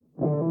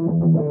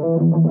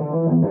Welcome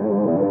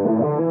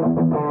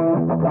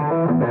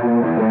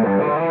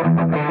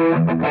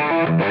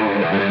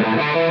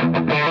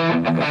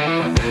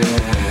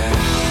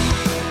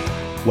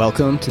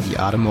to the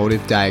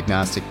Automotive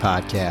Diagnostic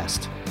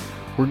Podcast.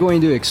 We're going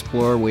to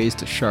explore ways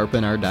to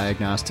sharpen our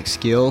diagnostic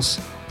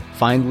skills,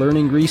 find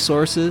learning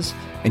resources,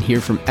 and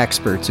hear from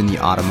experts in the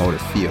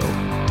automotive field.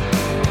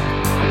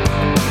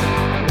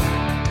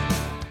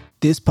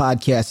 This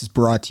podcast is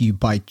brought to you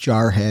by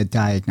Jarhead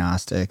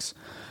Diagnostics.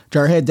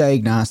 Jarhead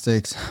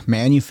Diagnostics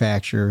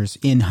manufactures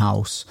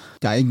in-house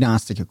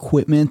diagnostic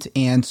equipment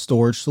and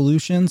storage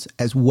solutions,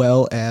 as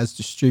well as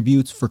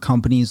distributes for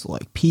companies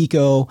like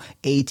Pico,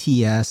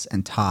 ATS,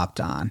 and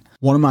Topdon.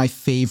 One of my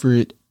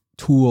favorite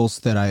tools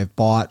that I have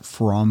bought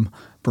from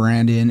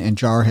Brandon and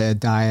Jarhead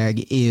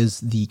Diag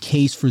is the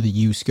case for the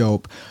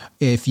U-Scope.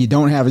 If you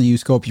don't have a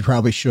U-Scope, you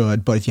probably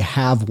should, but if you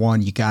have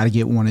one, you got to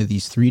get one of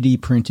these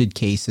 3D printed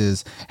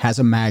cases, has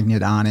a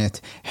magnet on it,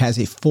 has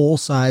a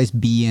full-size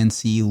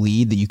BNC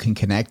lead that you can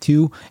connect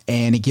to,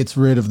 and it gets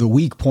rid of the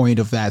weak point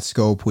of that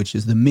scope, which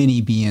is the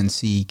mini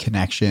BNC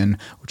connection,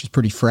 which is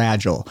pretty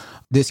fragile.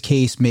 This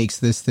case makes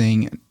this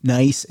thing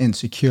nice and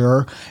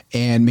secure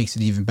and makes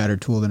it an even better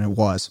tool than it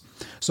was.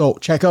 So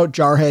check out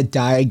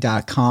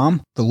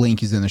jarheaddiag.com. The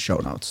link is in the show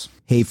notes.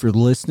 Hey, for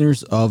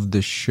listeners of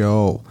the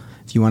show,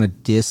 if you want a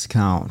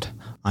discount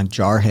on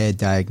Jarhead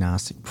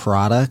Diagnostic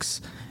products,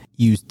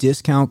 use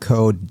discount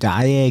code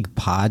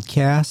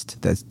DIAGPODCAST.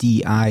 That's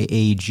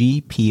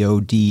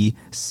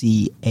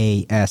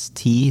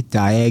DIAGPODCAST,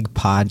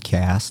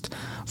 DIAGPODCAST,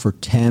 for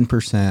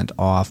 10%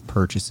 off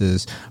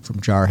purchases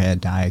from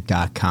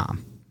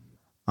jarheaddiag.com.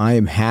 I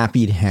am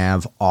happy to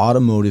have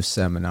Automotive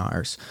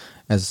Seminars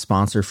as a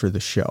sponsor for the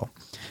show.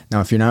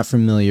 Now, if you're not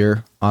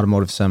familiar,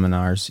 Automotive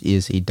Seminars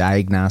is a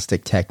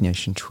diagnostic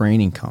technician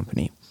training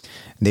company.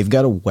 They've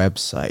got a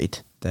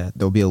website that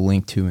there'll be a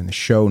link to in the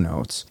show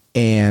notes.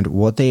 And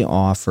what they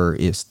offer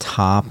is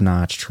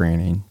top-notch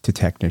training to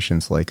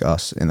technicians like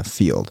us in the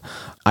field.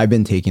 I've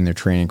been taking their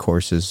training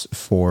courses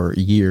for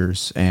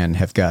years and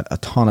have got a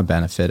ton of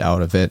benefit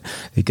out of it.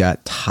 They've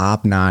got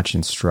top-notch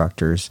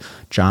instructors,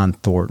 John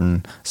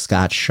Thornton,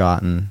 Scott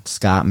Schotten,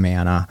 Scott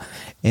Manna,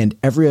 and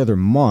every other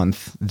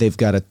month they've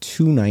got a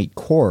 2-night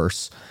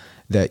course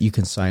that you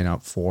can sign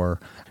up for.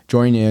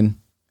 Join in,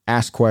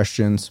 ask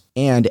questions,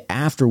 and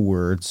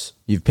afterwards,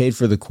 you've paid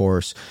for the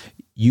course,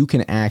 you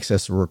can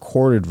access a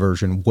recorded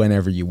version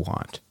whenever you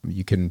want.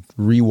 You can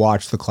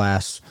rewatch the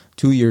class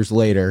 2 years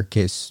later in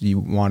case you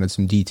wanted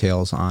some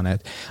details on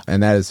it.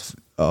 And that is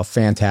a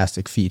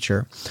fantastic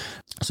feature.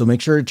 So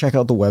make sure to check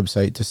out the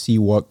website to see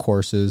what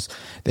courses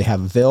they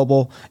have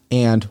available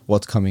and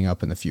what's coming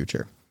up in the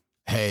future.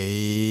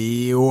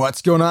 Hey,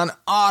 what's going on,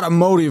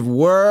 automotive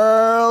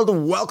world?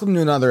 Welcome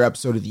to another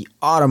episode of the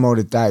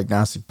Automotive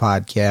Diagnostic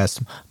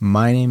Podcast.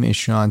 My name is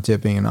Sean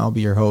Tipping, and I'll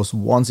be your host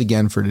once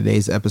again for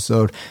today's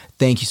episode.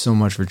 Thank you so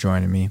much for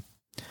joining me.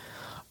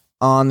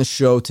 On the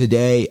show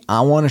today,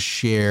 I want to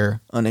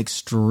share an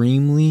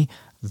extremely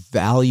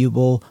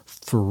valuable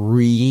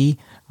free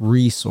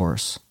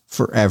resource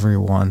for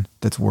everyone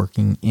that's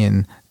working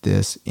in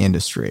this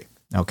industry.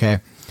 Okay?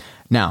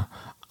 Now,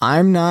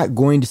 I'm not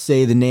going to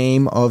say the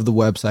name of the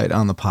website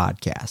on the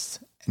podcast,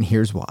 and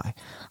here's why.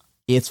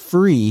 It's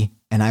free,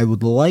 and I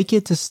would like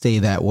it to stay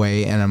that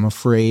way, and I'm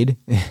afraid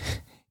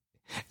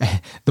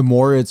the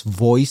more it's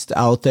voiced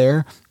out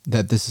there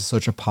that this is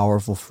such a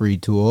powerful free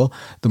tool,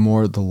 the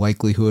more the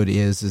likelihood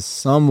is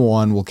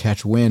someone will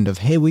catch wind of,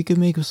 hey, we could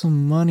make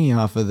some money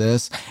off of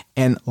this,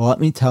 and let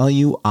me tell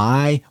you,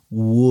 I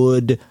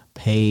would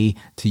pay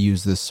to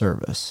use this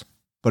service,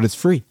 but it's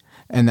free.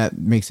 And that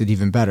makes it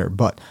even better.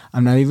 But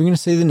I'm not even going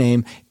to say the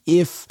name.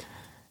 If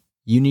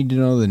you need to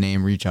know the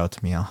name, reach out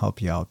to me. I'll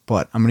help you out.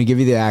 But I'm going to give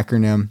you the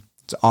acronym.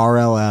 It's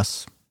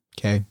RLS.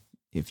 Okay.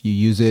 If you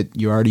use it,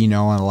 you already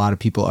know, and a lot of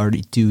people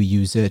already do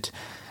use it.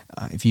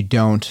 If you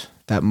don't,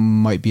 that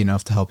might be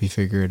enough to help you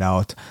figure it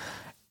out.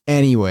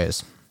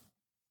 Anyways,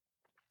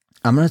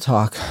 I'm going to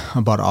talk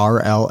about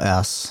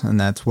RLS, and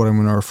that's what I'm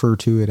going to refer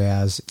to it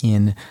as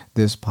in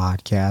this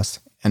podcast,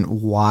 and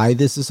why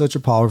this is such a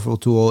powerful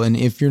tool. And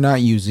if you're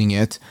not using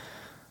it,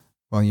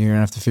 well, you're going to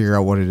have to figure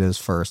out what it is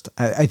first.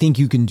 I think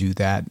you can do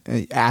that.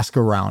 Ask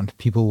around.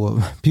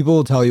 People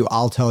will tell you.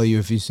 I'll tell you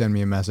if you send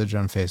me a message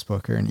on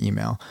Facebook or an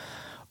email.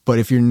 But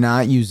if you're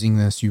not using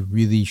this, you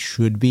really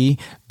should be,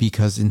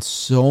 because in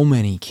so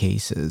many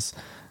cases,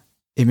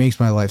 it makes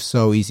my life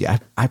so easy.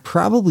 I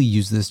probably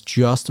use this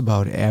just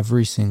about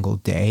every single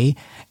day,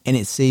 and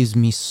it saves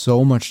me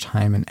so much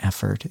time and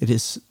effort. It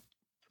is,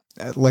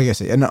 like I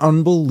say, an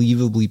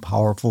unbelievably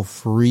powerful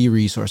free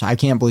resource. I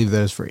can't believe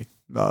that it's free.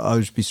 I'll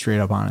just be straight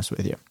up honest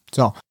with you.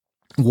 So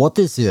what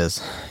this is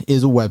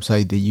a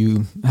website that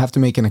you have to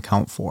make an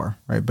account for,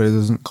 right? But it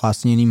doesn't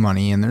cost you any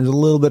money, and there's a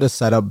little bit of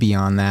setup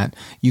beyond that.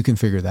 You can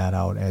figure that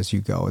out as you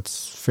go.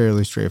 It's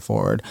fairly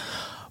straightforward.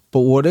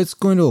 But what it's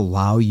going to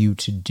allow you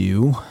to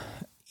do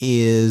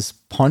is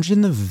punch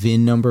in the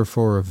VIN number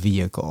for a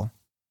vehicle,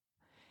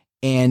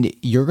 and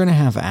you're going to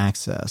have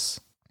access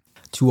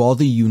to all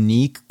the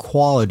unique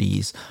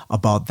qualities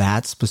about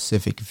that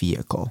specific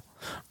vehicle,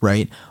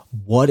 right?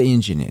 What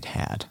engine it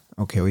had.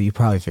 Okay, well, you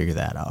probably figured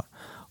that out.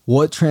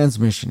 What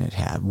transmission it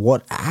had,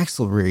 what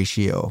axle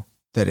ratio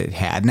that it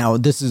had. Now,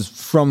 this is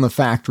from the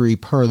factory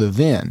per the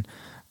VIN,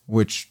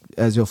 which,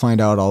 as you'll find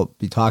out, I'll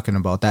be talking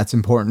about. That's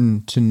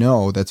important to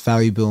know. That's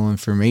valuable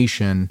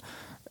information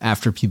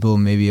after people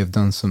maybe have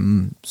done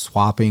some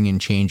swapping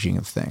and changing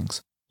of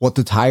things. What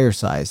the tire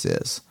size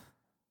is.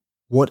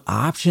 What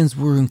options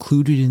were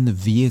included in the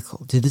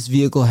vehicle? Did this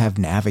vehicle have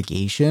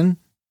navigation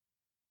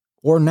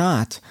or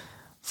not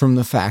from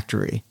the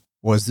factory?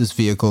 Was this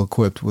vehicle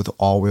equipped with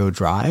all-wheel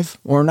drive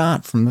or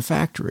not from the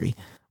factory?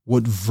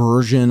 What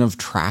version of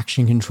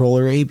traction control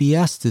or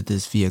ABS did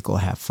this vehicle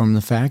have from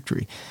the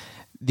factory?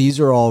 These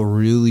are all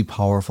really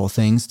powerful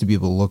things to be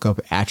able to look up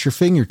at your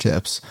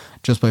fingertips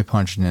just by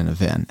punching in a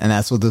VIN. And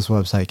that's what this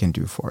website can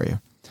do for you.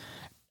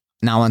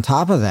 Now, on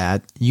top of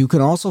that, you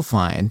can also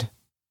find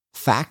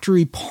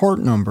factory part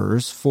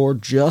numbers for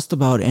just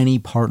about any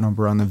part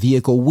number on the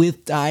vehicle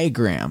with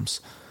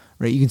diagrams,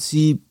 right? You can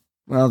see,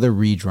 well, they're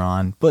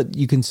redrawn, but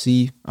you can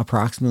see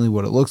approximately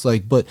what it looks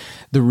like. But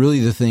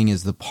the thing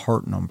is the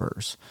part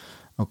numbers.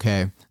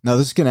 Okay. Now,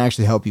 this can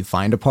actually help you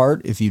find a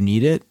part if you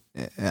need it.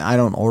 I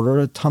don't order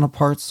a ton of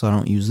parts, so I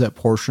don't use that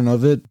portion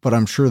of it, but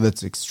I'm sure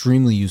that's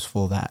extremely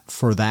useful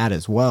for that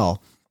as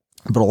well.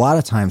 But a lot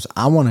of times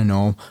I want to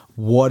know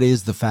what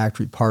is the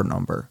factory part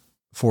number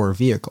for a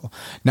vehicle.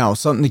 Now,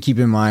 something to keep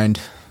in mind,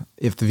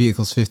 if the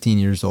vehicle's 15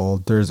 years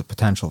old, there's a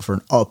potential for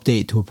an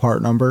update to a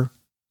part number,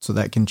 so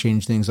that can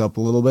change things up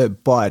a little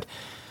bit, but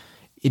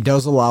it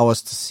does allow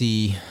us to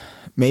see,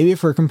 maybe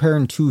if we're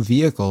comparing two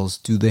vehicles,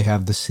 do they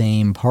have the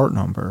same part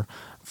number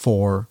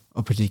for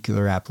a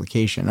particular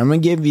application? I'm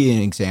going to give you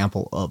an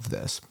example of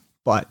this,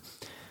 but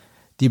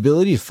the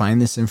ability to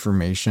find this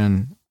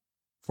information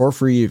for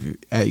free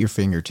at your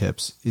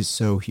fingertips is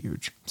so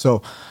huge.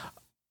 So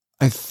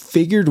I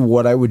figured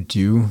what I would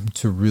do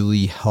to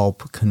really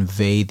help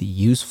convey the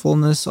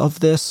usefulness of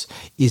this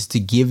is to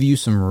give you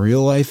some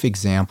real life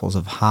examples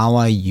of how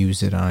I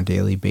use it on a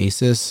daily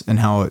basis and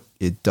how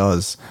it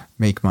does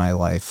make my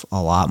life a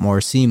lot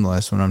more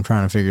seamless when I'm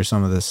trying to figure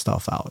some of this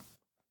stuff out.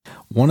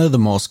 One of the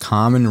most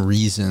common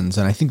reasons,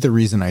 and I think the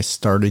reason I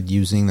started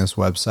using this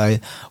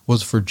website,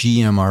 was for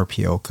GM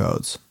RPO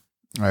codes.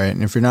 All right,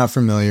 and if you're not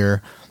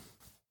familiar,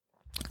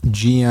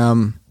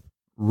 GM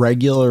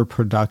regular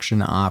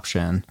production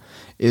option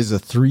is a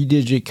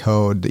 3-digit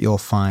code that you'll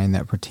find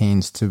that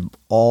pertains to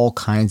all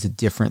kinds of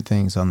different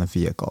things on the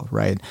vehicle,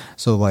 right?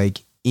 So like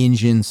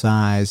engine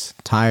size,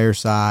 tire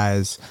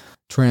size,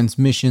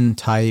 transmission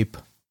type,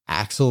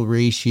 axle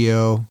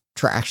ratio,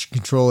 traction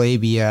control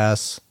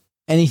ABS,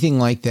 anything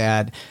like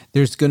that.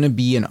 There's going to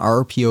be an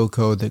RPO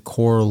code that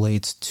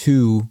correlates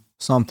to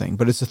something,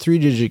 but it's a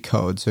 3-digit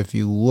code. So if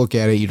you look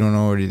at it, you don't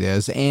know what it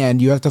is,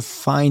 and you have to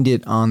find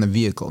it on the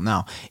vehicle.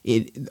 Now,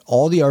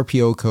 all the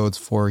RPO codes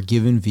for a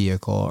given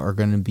vehicle are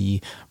going to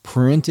be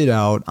printed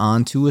out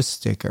onto a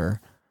sticker,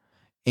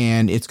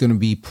 and it's going to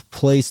be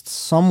placed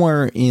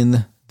somewhere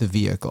in the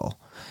vehicle.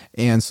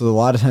 And so a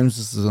lot of times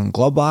this is in a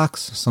glove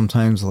box,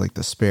 sometimes like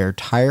the spare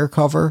tire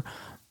cover,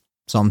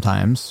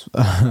 sometimes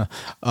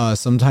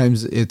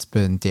it's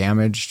been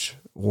damaged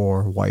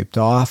or wiped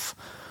off.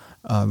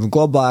 The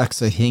glove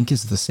box, I think,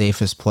 is the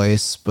safest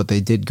place, but they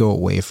did go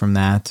away from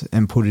that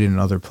and put it in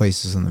other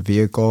places in the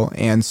vehicle.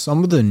 And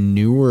some of the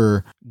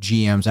newer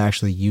GMs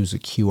actually use a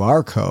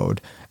QR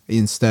code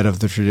instead of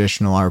the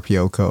traditional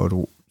RPO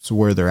code, so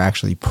where they're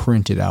actually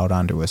printed out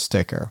onto a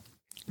sticker.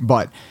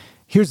 But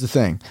here's the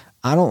thing.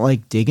 I don't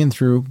like digging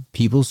through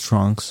people's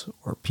trunks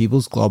or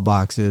people's glove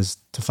boxes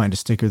to find a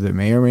sticker that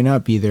may or may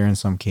not be there in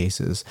some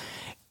cases.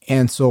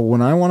 And so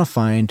when I want to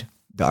find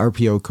the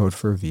RPO code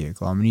for a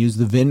vehicle, I'm going to use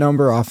the VIN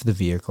number off the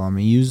vehicle. I'm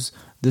going to use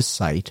this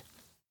site.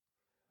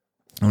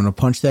 I'm going to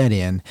punch that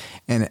in,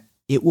 and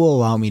it will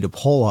allow me to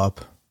pull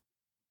up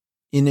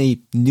in a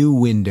new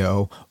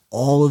window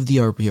all of the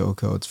RPO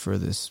codes for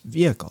this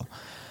vehicle.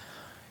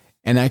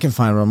 And I can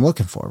find what I'm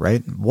looking for,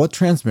 right? What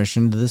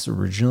transmission did this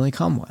originally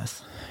come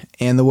with?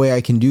 And the way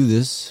I can do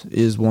this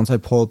is once I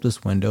pull up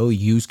this window,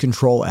 use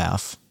Control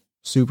F,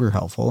 super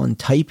helpful, and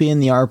type in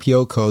the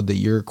RPO code that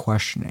you're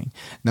questioning.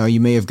 Now, you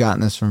may have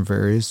gotten this from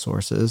various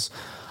sources,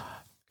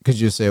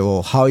 because you say,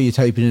 well, how are you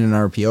typing in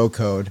an RPO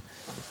code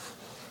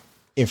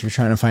if you're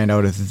trying to find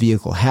out if the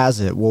vehicle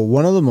has it? Well,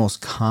 one of the most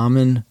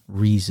common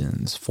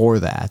reasons for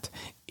that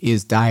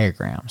is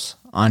diagrams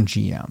on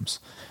GMs.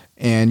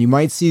 And you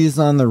might see these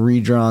on the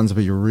redrawns,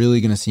 but you're really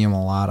going to see them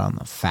a lot on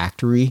the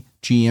factory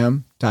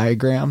GM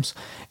diagrams.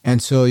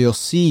 And so you'll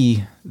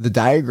see the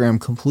diagram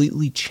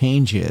completely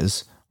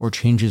changes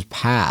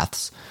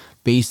paths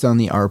based on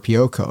the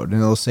RPO code.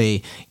 And it'll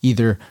say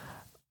either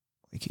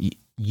like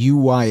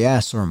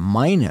UYS or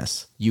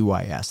minus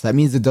UYS. That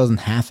means it doesn't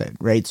have it,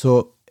 right?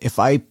 So if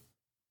I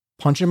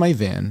punch in my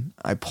VIN,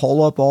 I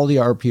pull up all the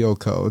RPO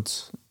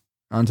codes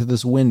onto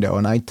this window,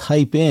 and I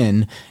type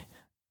in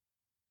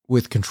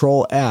with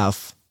Control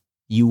F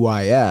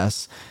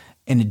UYS,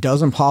 and it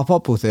doesn't pop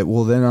up with it,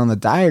 well, then on the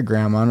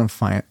diagram,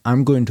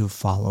 I'm going to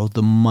follow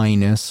the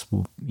minus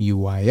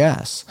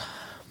UYS.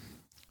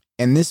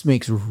 And this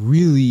makes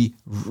really,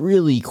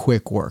 really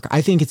quick work.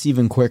 I think it's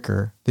even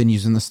quicker than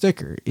using the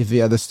sticker. If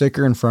you had the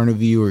sticker in front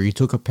of you or you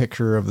took a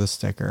picture of the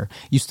sticker,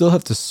 you still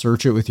have to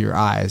search it with your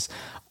eyes.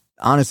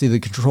 Honestly, the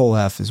Control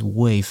F is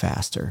way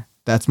faster.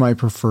 That's my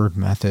preferred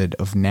method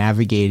of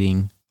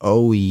navigating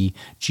OE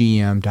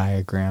GM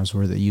diagrams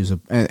where they use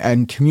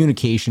and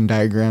communication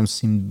diagrams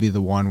seem to be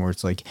the one where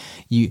it's like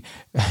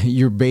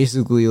you're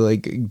basically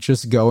like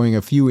just going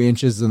a few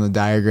inches in the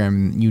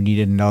diagram. You need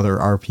another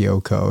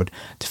RPO code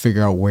to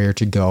figure out where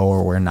to go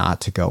or where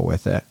not to go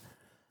with it.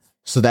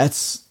 So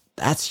that's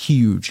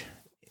huge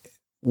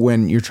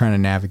when you're trying to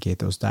navigate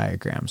those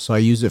diagrams. So I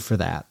use it for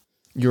that.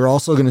 You're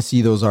also going to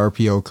see those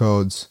RPO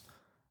codes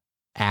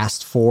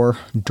asked for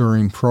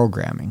during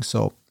programming.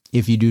 So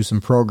if you do some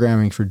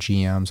programming for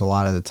GMs, a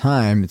lot of the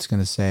time it's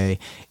going to say,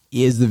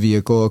 is the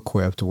vehicle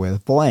equipped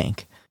with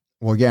blank?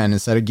 Well, again,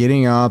 instead of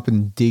getting up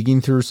and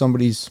digging through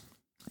somebody's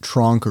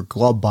trunk or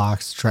glove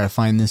box to try to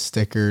find this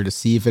sticker to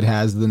see if it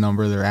has the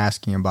number they're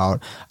asking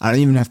about, I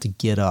don't even have to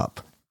get up,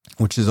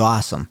 which is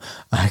awesome.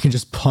 I can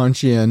just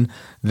punch in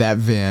that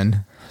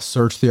VIN,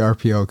 search the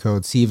RPO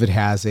code, see if it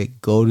has it,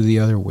 go to the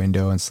other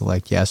window and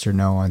select yes or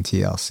no on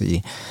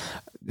TLC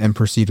and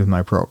proceed with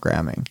my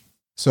programming.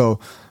 So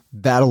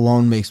that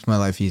alone makes my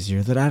life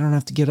easier that I don't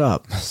have to get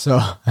up. So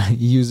I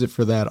use it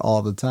for that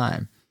all the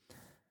time.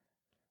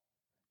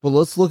 But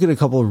let's look at a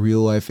couple of real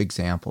life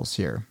examples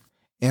here.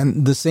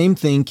 And the same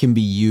thing can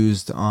be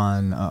used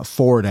on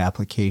Ford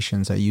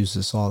applications. I use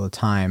this all the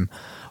time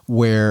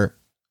where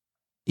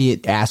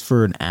it asks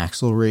for an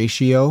axle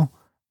ratio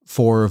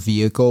for a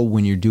vehicle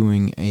when you're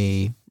doing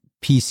a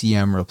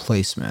PCM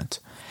replacement.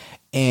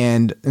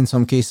 And in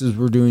some cases,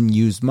 we're doing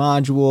used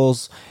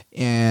modules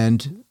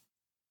and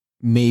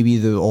maybe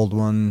the old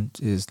one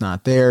is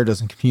not there,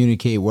 doesn't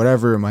communicate,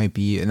 whatever it might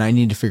be, and I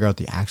need to figure out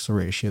the axle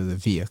ratio of the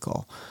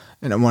vehicle.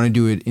 And I want to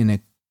do it in a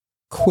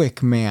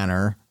quick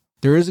manner.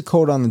 There is a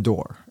code on the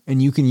door,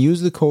 and you can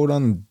use the code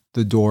on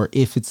the door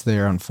if it's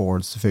there on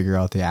Fords to figure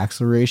out the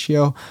axle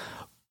ratio,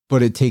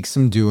 but it takes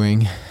some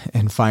doing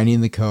and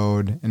finding the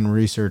code and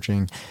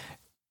researching.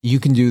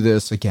 You can do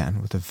this,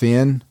 again, with a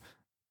VIN,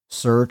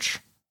 search,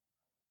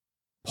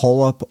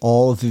 pull up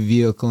all of the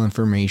vehicle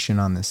information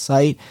on the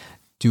site,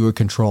 do a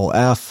Control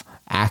F,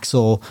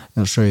 axle, and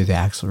it'll show you the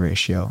axle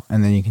ratio.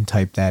 And then you can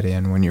type that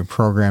in when you're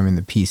programming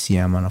the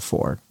PCM on a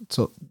Ford.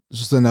 So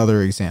just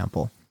another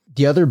example.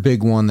 The other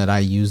big one that I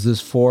use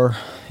this for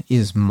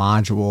is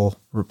module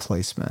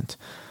replacement,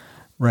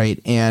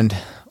 right? And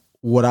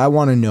what I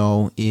want to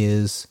know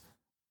is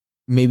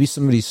maybe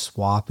somebody's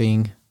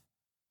swapping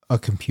a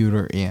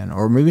computer in,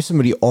 or maybe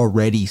somebody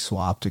already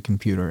swapped a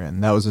computer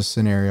in. That was a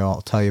scenario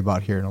I'll tell you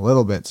about here in a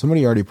little bit.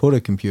 Somebody already put a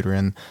computer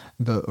in.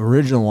 The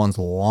original one's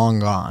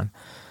long gone,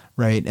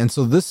 right? And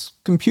so this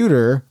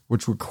computer,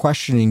 which we're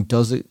questioning,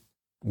 does it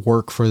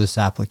work for this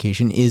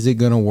application? Is it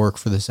going to work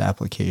for this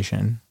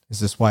application? Is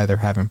this why they're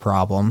having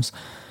problems?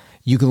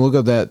 You can look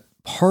up that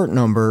part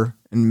number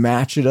and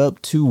match it up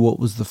to what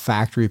was the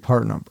factory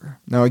part number.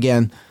 Now,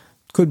 again,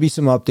 could be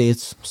some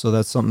updates, so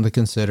that's something to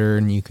consider,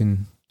 and you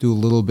can do a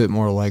little bit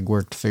more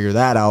legwork to figure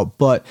that out.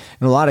 But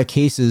in a lot of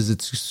cases,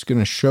 it's just going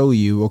to show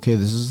you, okay,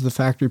 this is the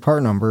factory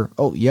part number.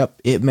 Oh,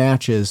 yep, it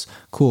matches.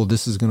 Cool,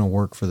 this is going to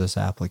work for this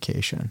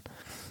application.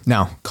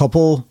 Now, a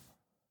couple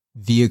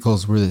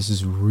vehicles where this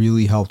has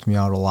really helped me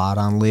out a lot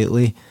on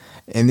lately,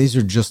 and these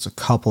are just a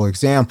couple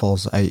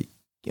examples. I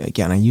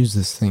use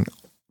this thing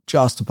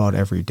just about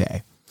every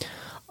day.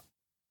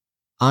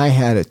 I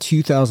had a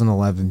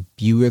 2011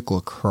 Buick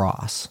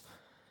LaCrosse.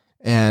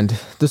 And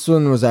this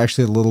one was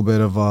actually a little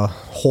bit of a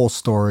whole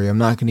story. I'm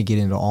not going to get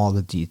into all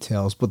the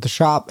details, but the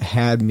shop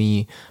had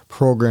me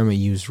program a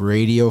used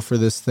radio for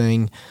this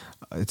thing.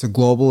 It's a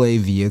Global A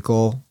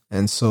vehicle,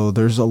 and so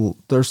there's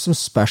some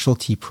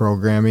specialty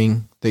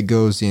programming that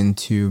goes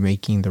into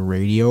making the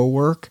radio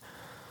work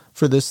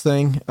for this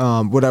thing.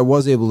 But I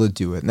was able to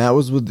do it, and that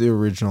was what the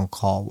original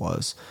call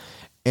was.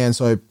 And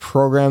so I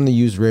programmed the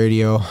used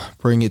radio,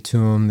 bring it to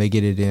them, they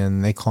get it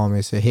in, they call me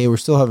and say, hey, we're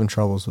still having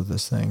troubles with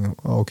this thing.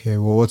 Okay,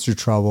 well, what's your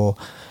trouble?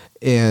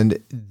 And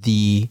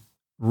the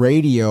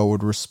radio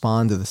would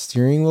respond to the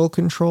steering wheel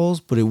controls,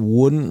 but it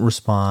wouldn't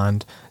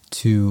respond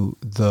to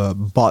the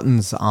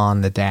buttons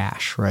on the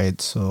dash, right?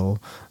 So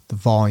the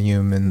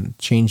volume and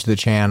change the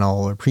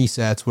channel or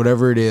presets,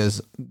 whatever it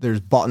is, there's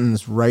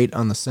buttons right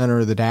on the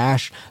center of the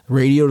dash. The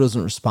radio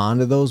doesn't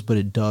respond to those, but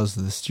it does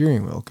to the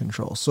steering wheel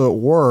control. So it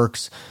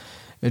works.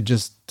 It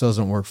just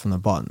doesn't work from the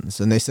buttons.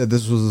 And they said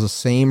this was the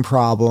same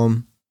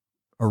problem,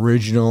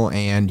 original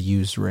and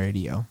used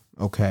radio.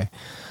 Okay.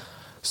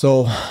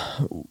 So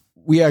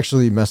we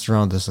actually messed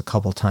around with this a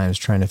couple times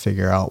trying to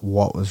figure out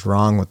what was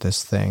wrong with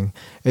this thing.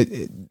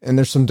 And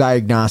there's some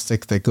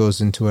diagnostic that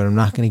goes into it. I'm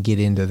not going to get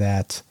into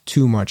that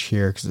too much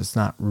here because it's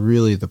not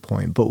really the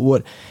point. But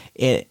what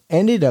it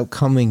ended up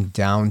coming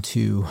down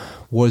to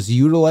was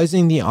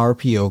utilizing the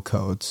RPO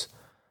codes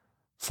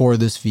for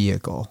this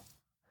vehicle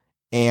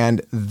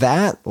And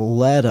that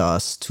led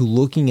us to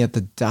looking at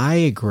the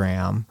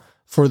diagram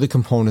for the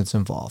components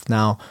involved.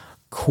 Now,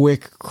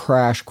 quick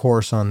crash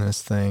course on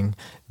this thing.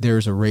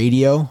 There's a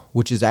radio,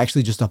 which is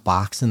actually just a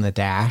box in the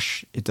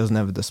dash. It doesn't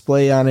have a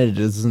display on it.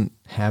 It doesn't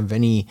have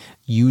any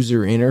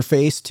user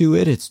interface to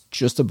it. It's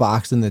just a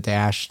box in the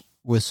dash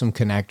with some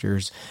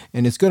connectors,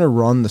 and it's going to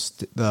run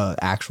the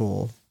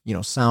actual,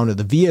 sound of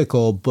the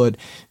vehicle, but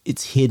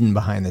it's hidden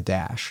behind the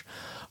dash.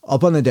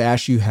 Up on the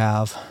dash, you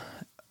have,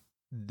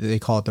 they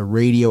call it the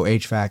radio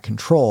HVAC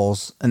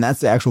controls, and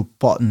that's the actual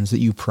buttons that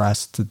you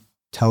press to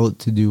tell it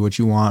to do what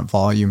you want,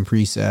 volume,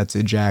 presets,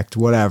 eject,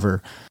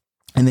 whatever.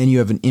 And then you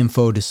have an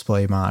info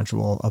display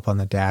module up on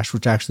the dash,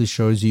 which actually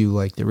shows you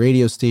like the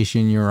radio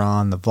station you're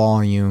on, the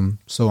volume,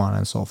 so on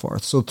and so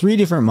forth. So 3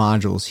 different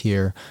modules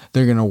here.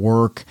 They're going to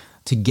work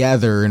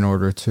together in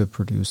order to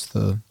produce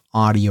the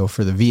audio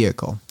for the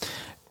vehicle.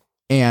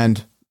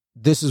 And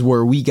this is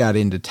where we got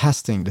into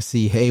testing to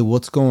see, hey,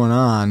 what's going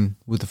on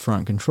with the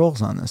front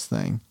controls on this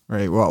thing,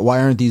 right? Well,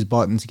 why aren't these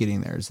buttons getting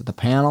there? Is it the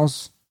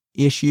panels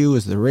issue?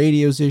 Is it the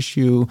radio's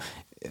issue?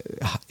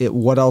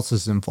 What else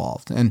is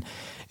involved? And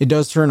it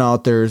does turn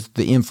out there's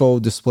the info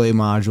display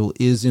module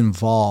is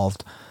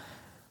involved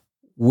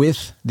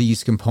with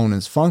these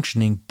components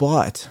functioning.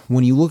 But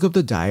when you look up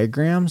the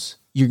diagrams,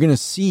 you're going to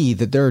see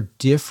that there are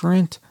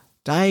different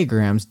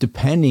diagrams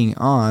depending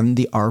on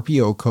the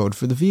RPO code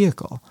for the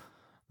vehicle,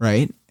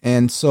 right?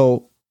 And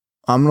so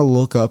I'm going to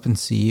look up and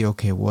see,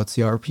 okay, what's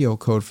the RPO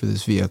code for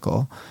this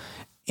vehicle?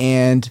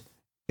 And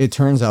it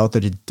turns out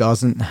that it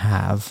doesn't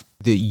have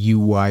the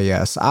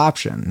UYS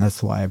option.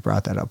 That's why I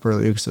brought that up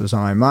earlier, because it was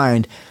on my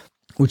mind,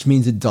 which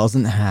means it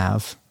doesn't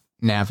have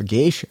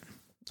navigation.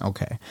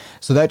 Okay,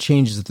 so that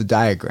changes the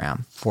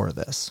diagram for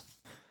this.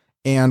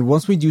 And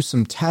once we do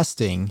some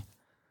testing,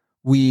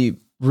 we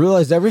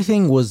realized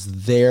everything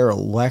was there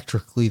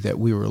electrically that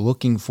we were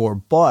looking for,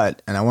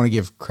 but, and I want to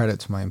give credit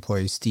to my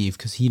employee, Steve,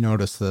 because he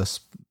noticed this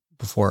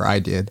before I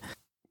did.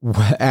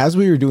 As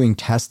we were doing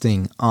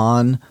testing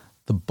on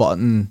the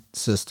button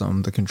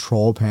system, the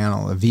control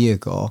panel, the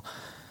vehicle,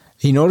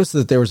 he noticed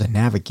that there was a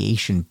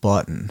navigation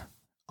button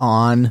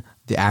on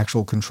the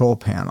actual control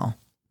panel.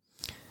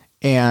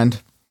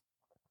 And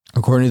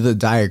according to the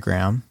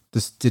diagram,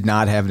 this did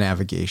not have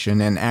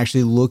navigation. And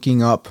actually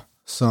looking up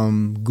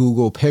some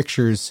Google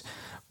pictures,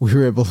 we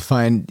were able to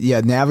find,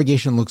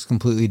 navigation looks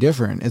completely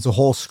different. It's a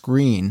whole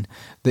screen.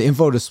 The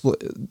info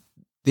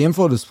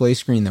display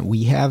screen that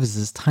we have is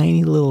this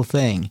tiny little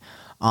thing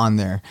on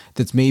there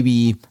that's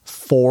maybe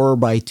 4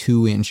 by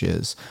 2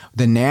 inches.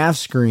 The nav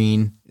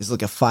screen is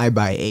like a 5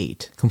 by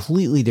 8,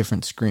 completely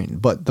different screen,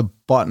 but the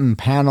button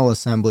panel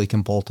assembly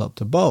can bolt up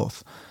to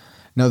both.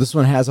 Now this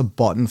one has a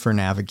button for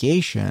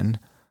navigation,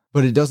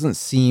 but it doesn't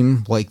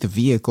seem like the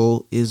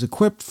vehicle is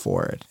equipped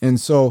for it. And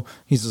so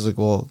he's just like,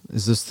 well,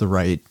 is this the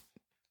right,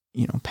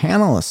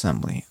 panel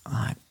assembly?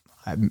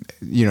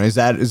 Is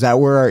that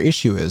where our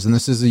issue is? And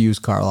this is a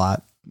used car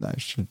lot. I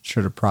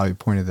should have probably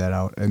pointed that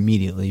out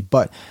immediately,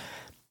 but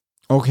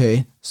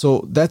okay,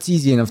 so that's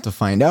easy enough to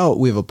find out.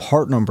 We have a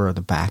part number at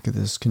the back of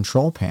this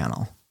control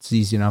panel. It's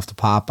easy enough to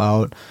pop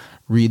out,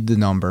 read the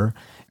number,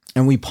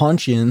 and we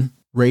punch in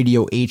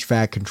radio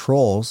HVAC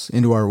controls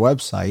into our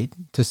website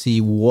to see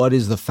what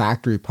is the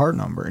factory part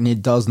number, and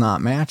it does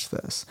not match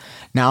this.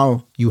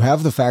 Now, you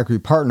have the factory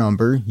part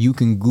number. You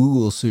can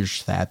Google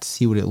search that to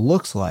see what it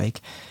looks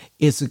like.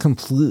 It's a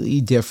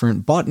completely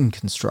different button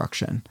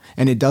construction,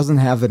 and it doesn't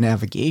have the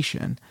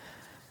navigation.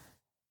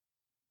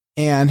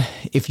 And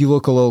if you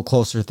look a little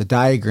closer at the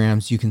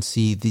diagrams, you can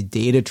see the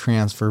data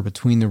transfer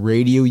between the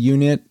radio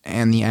unit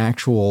and the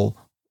actual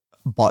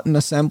button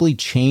assembly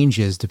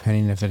changes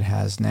depending if it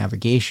has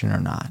navigation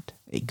or not.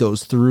 It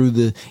goes through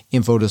the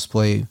info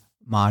display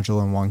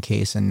module in one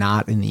case and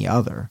not in the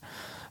other.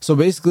 So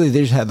basically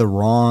they just had the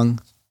wrong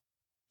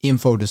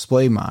info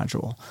display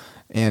module.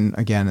 And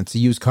again, it's a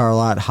used car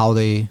lot. How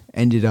they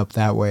ended up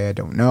that way, I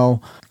don't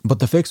know. But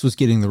the fix was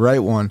getting the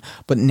right one.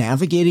 But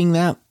navigating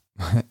that,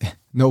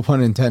 no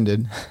pun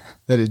intended,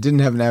 that it didn't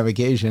have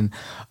navigation,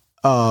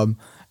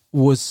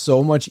 was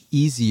so much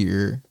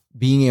easier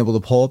being able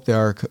to pull up the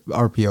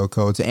RPO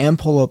codes and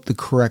pull up the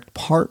correct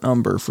part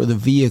number for the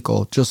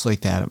vehicle just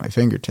like that at my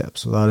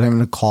fingertips without having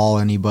to call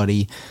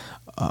anybody.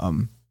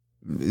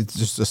 It's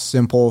just a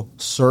simple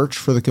search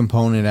for the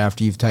component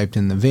after you've typed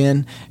in the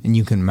VIN, and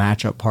you can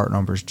match up part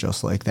numbers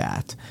just like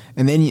that.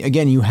 And then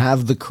again, you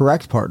have the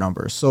correct part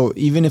number. So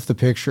even if the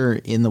picture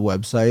in the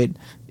website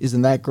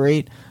isn't that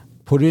great,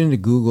 put it into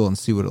Google and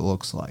see what it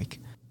looks like.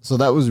 So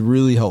that was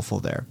really helpful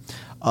there.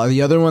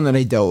 The other one that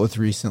I dealt with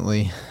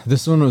recently,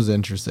 this one was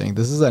interesting.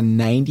 This is a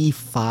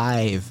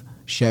 95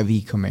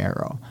 Chevy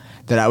Camaro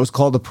that I was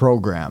called to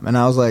program. And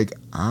I was like,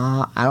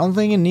 I don't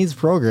think it needs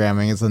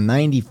programming. It's a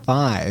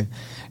 95.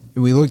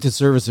 We looked at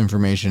service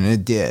information and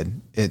it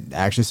did. It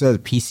actually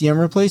said PCM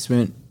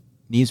replacement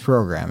needs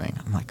programming.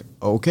 I'm like,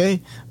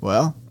 okay,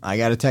 well, I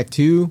got a Tech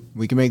 2.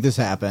 We can make this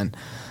happen.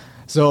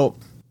 So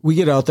we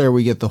get out there,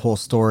 we get the whole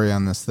story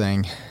on this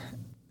thing.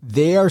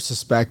 They are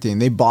suspecting,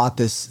 they bought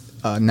this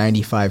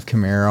 95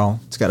 Camaro.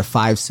 It's got a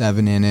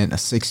 5.7 in it, a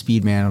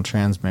 6-speed manual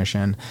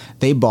transmission.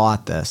 They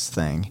bought this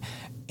thing,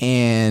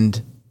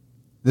 and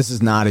this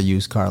is not a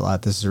used car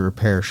lot. This is a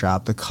repair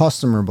shop. The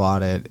customer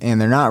bought it, and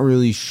they're not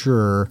really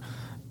sure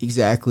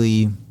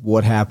exactly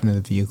what happened to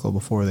the vehicle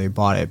before they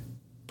bought it.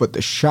 But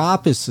the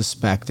shop is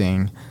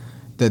suspecting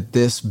that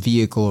this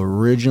vehicle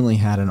originally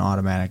had an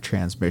automatic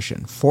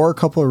transmission for a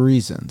couple of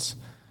reasons.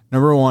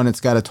 Number one, it's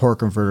got a torque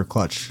converter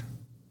clutch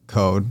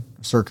code,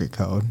 circuit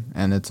code,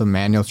 and it's a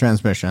manual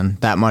transmission.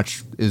 That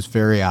much is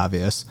very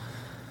obvious.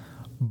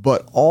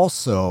 But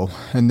also,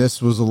 and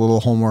this was a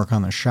little homework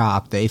on the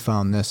shop, they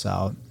found this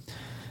out.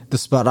 The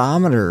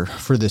speedometer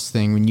for this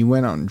thing, when you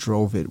went out and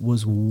drove it,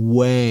 was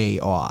way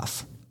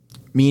off.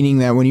 Meaning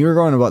that when you were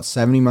going about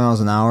 70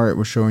 miles an hour, it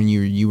was showing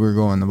you were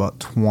going about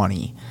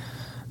 20.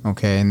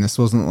 Okay, and this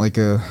wasn't like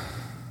a...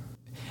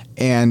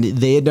 And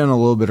they had done a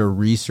little bit of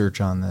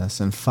research on this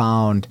and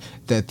found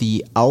that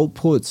the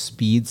output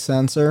speed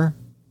sensor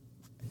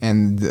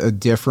and the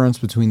difference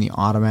between the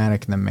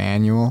automatic and the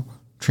manual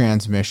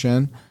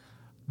transmission,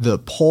 the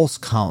pulse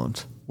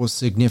count was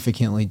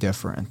significantly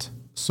different.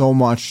 So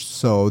much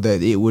so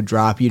that it would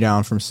drop you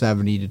down from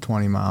 70 to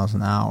 20 miles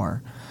an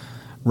hour,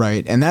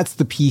 right? And that's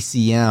the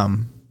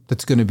PCM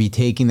that's going to be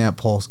taking that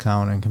pulse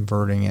count and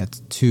converting it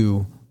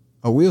to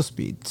a wheel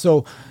speed.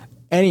 So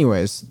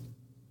anyways,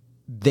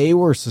 they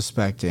were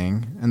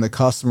suspecting, and the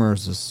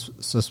customers is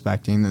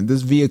suspecting, that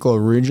this vehicle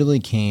originally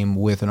came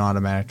with an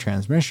automatic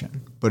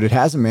transmission, but it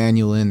has a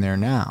manual in there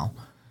now.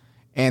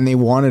 And they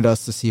wanted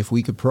us to see if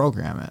we could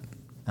program it.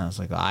 And I was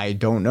like, I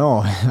don't know.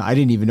 I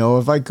didn't even know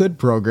if I could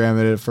program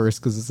it at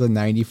first because it's a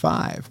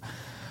 95.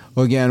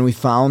 Well, again, we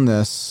found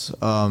this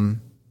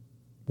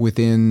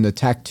within the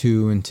Tech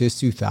 2 and TIS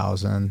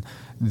 2000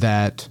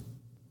 that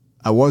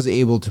I was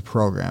able to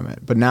program it.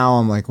 But now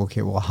I'm like,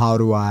 okay, well, how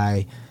do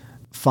I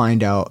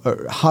find out,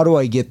 or how do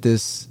I get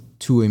this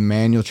to a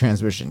manual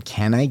transmission?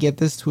 Can I get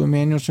this to a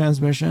manual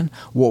transmission?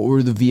 What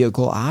were the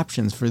vehicle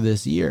options for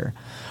this year?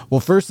 Well,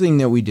 first thing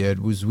that we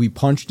did was we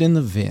punched in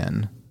the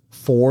VIN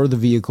for the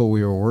vehicle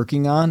we were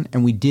working on,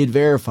 and we did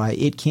verify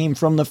it came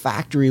from the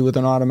factory with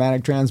an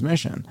automatic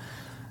transmission.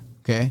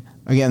 Okay.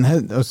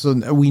 Again, so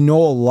we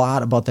know a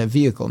lot about that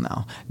vehicle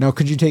now. Now,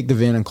 could you take the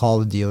VIN and call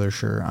the dealer?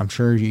 Sure. I'm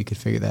sure you could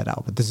figure that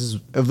out, but this is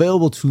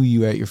available to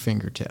you at your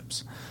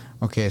fingertips.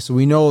 Okay. So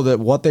we know that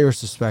what they were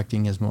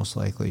suspecting is most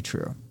likely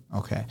true.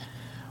 Okay.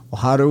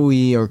 Well, how do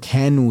we, or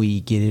can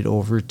we get it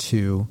over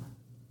to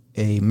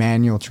a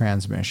manual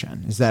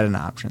transmission? Is that an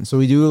option? So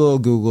we do a little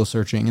Google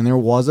searching, and there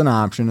was an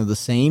option of the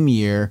same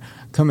year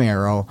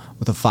Camaro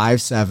with a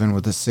 5.7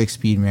 with a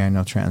 6-speed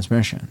manual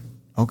transmission.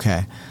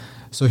 Okay.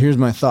 So here's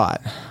my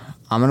thought.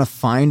 I'm going to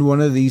find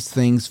one of these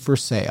things for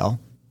sale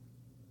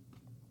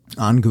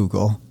on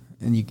Google.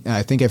 And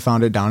I think I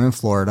found it down in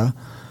Florida.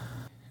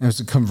 It was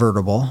a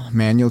convertible,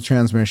 manual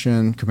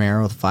transmission,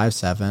 Camaro with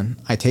 5.7.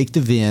 I take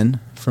the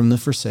VIN from the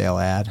for sale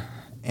ad,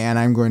 and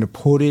I'm going to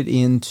put it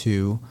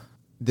into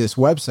this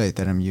website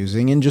that I'm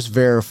using and just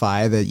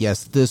verify that,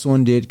 yes, this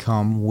one did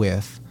come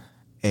with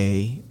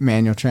a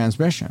manual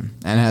transmission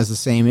and has the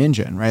same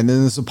engine, right? And then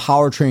there's a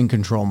powertrain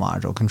control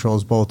module,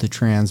 controls both the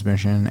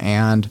transmission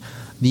and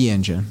the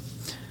engine.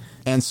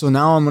 And so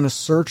now I'm going to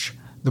search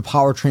the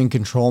powertrain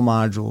control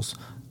module's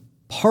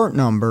part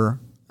number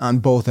on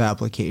both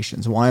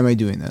applications. Why am I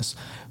doing this?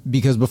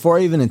 Because before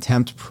I even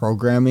attempt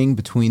programming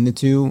between the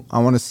two, I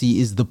want to see,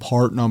 is the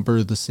part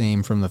number the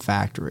same from the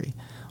factory?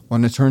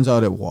 Well, it turns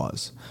out it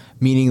was,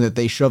 meaning that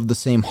they shoved the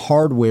same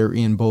hardware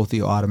in both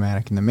the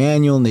automatic and the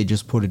manual, and they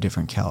just put a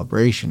different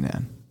calibration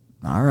in.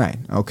 All right.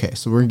 Okay.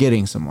 So we're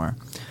getting somewhere.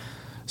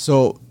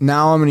 So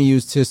now I'm going to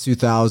use TIS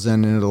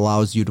 2000, and it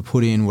allows you to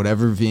put in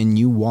whatever VIN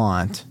you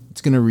want.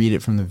 It's going to read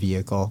it from the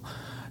vehicle.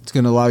 It's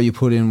going to allow you to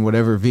put in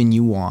whatever VIN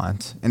you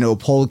want, and it will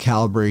pull the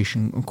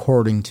calibration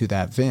according to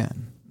that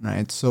VIN,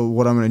 right? So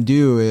what I'm going to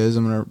do is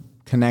I'm going to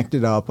connect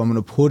it up. I'm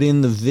going to put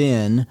in the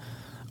VIN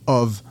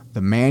of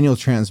the manual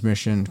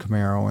transmission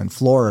Camaro in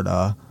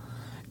Florida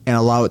and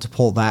allow it to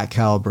pull that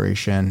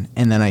calibration.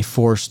 And then I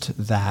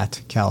forced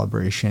that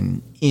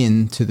calibration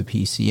into the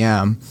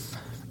PCM.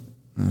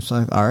 And it's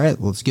like, all right,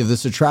 let's give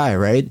this a try,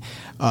 right?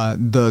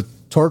 The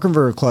torque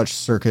converter clutch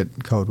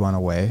circuit code went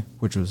away,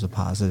 which was a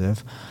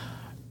positive.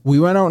 We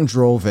went out and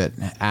drove it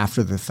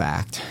after the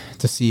fact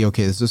to see,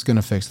 okay, is this going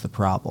to fix the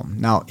problem?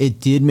 Now, it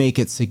did make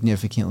it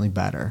significantly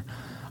better.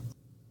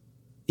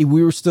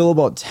 We were still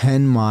about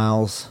 10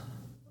 miles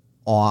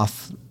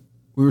off.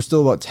 We were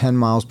still about 10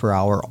 miles per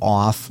hour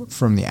off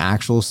from the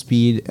actual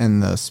speed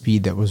and the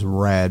speed that was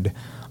read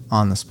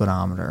on the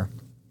speedometer.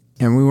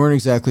 And we weren't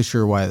exactly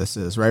sure why this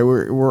is, right?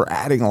 We're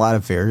adding a lot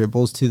of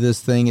variables to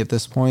this thing at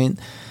this point.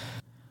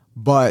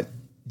 But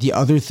the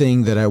other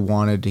thing that I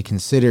wanted to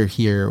consider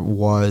here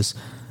was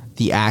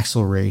the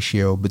axle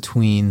ratio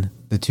between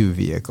the two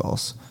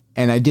vehicles.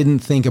 And I didn't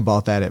think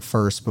about that at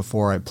first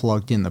before I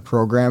plugged in the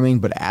programming,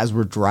 but as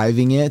we're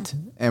driving it,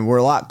 and we're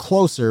a lot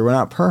closer, we're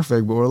not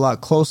perfect, but we're a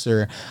lot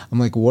closer, I'm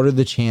like, what are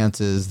the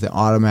chances the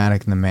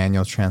automatic and the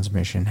manual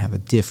transmission have a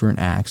different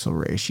axle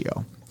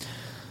ratio?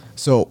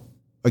 So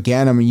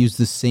again, I'm going to use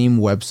the same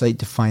website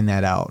to find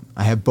that out.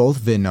 I have both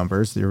VIN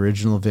numbers, the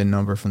original VIN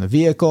number from the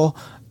vehicle,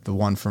 the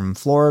one from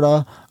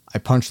Florida. I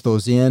punched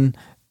those in.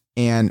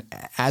 And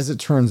as it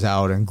turns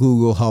out, and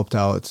Google helped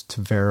out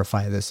to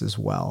verify this as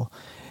well,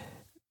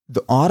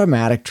 the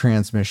automatic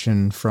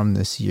transmission from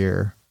this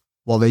year,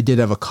 while they did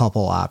have a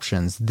couple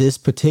options, this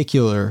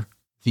particular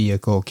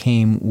vehicle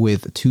came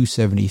with a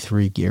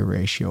 273 gear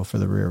ratio for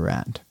the rear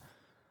end,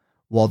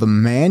 while the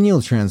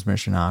manual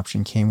transmission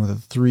option came with a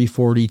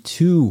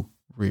 342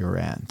 rear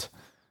end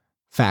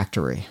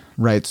factory,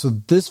 right? So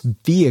this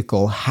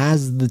vehicle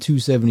has the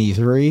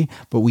 273,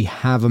 but we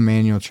have a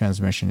manual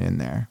transmission in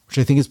there, which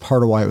I think is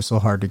part of why it was so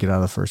hard to get out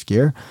of the first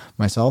gear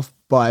myself.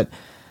 But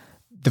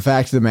the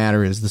fact of the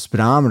matter is the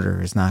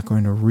speedometer is not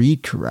going to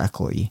read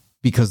correctly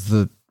because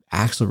the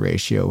axle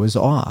ratio is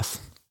off.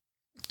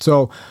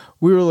 So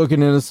we were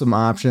looking into some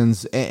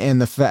options,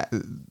 and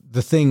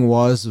the thing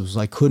was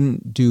I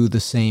couldn't do the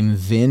same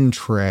VIN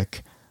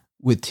trick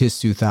with TIS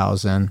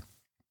 2000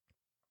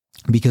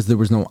 because there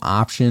was no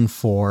option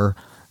for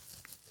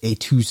a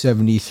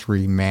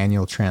 273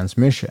 manual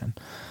transmission,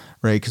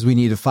 right? Because we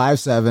need a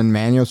 5.7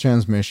 manual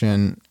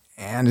transmission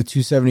and a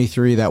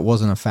 273 that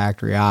wasn't a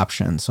factory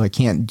option. So I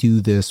can't do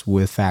this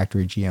with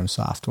factory GM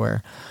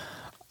software.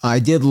 I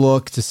did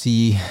look to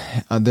see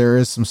there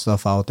is some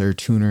stuff out there,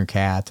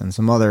 TunerCat and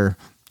some other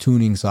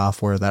tuning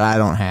software that I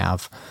don't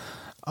have.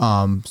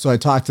 So I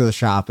talked to the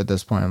shop at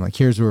this point. I'm like,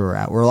 here's where we're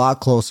at. We're a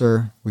lot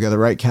closer. We got the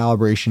right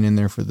calibration in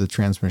there for the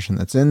transmission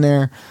that's in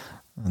there.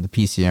 The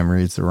PCM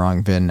reads the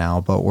wrong VIN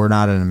now, but we're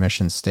not in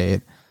emission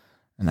state.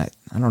 And I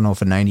don't know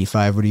if a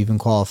 95 would even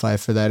qualify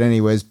for that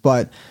anyways,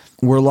 but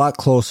we're a lot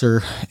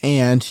closer,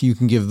 and you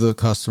can give the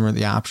customer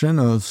the option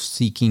of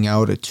seeking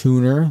out a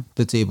tuner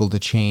that's able to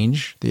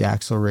change the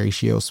axle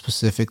ratio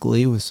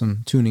specifically with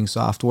some tuning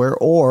software,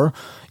 or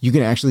you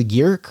can actually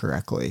gear it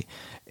correctly.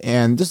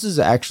 And this is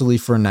actually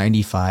for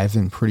 95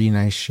 in pretty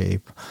nice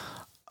shape.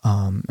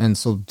 And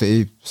so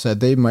they said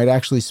they might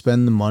actually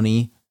spend the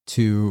money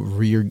to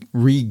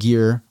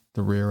re-gear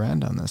the rear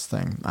end on this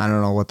thing. I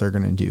don't know what they're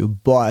going to do,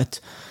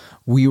 but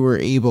we were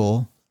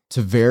able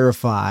to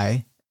verify,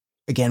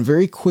 again,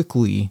 very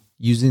quickly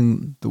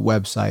using the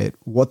website,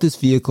 what this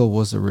vehicle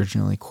was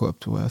originally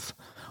equipped with,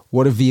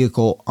 what a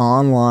vehicle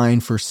online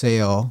for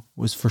sale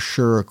was for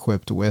sure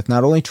equipped with,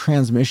 not only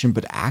transmission,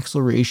 but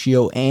axle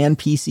ratio and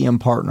PCM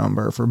part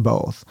number for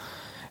both.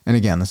 And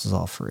again, this is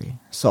all free.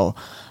 So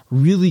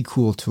really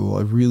cool tool.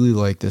 I really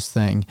like this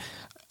thing.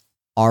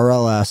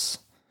 RLS.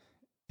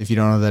 If you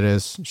don't know what that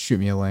is, shoot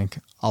me a link.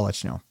 I'll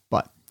let you know.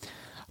 But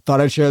thought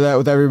I'd share that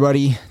with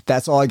everybody.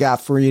 That's all I got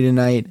for you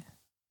tonight.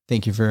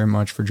 Thank you very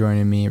much for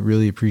joining me. I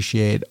really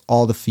appreciate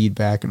all the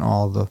feedback and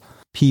all the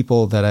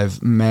people that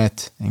I've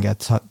met and got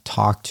to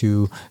talk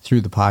to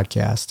through the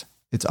podcast.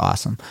 It's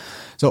awesome.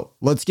 So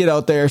let's get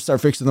out there,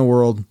 start fixing the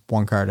world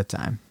one car at a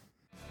time.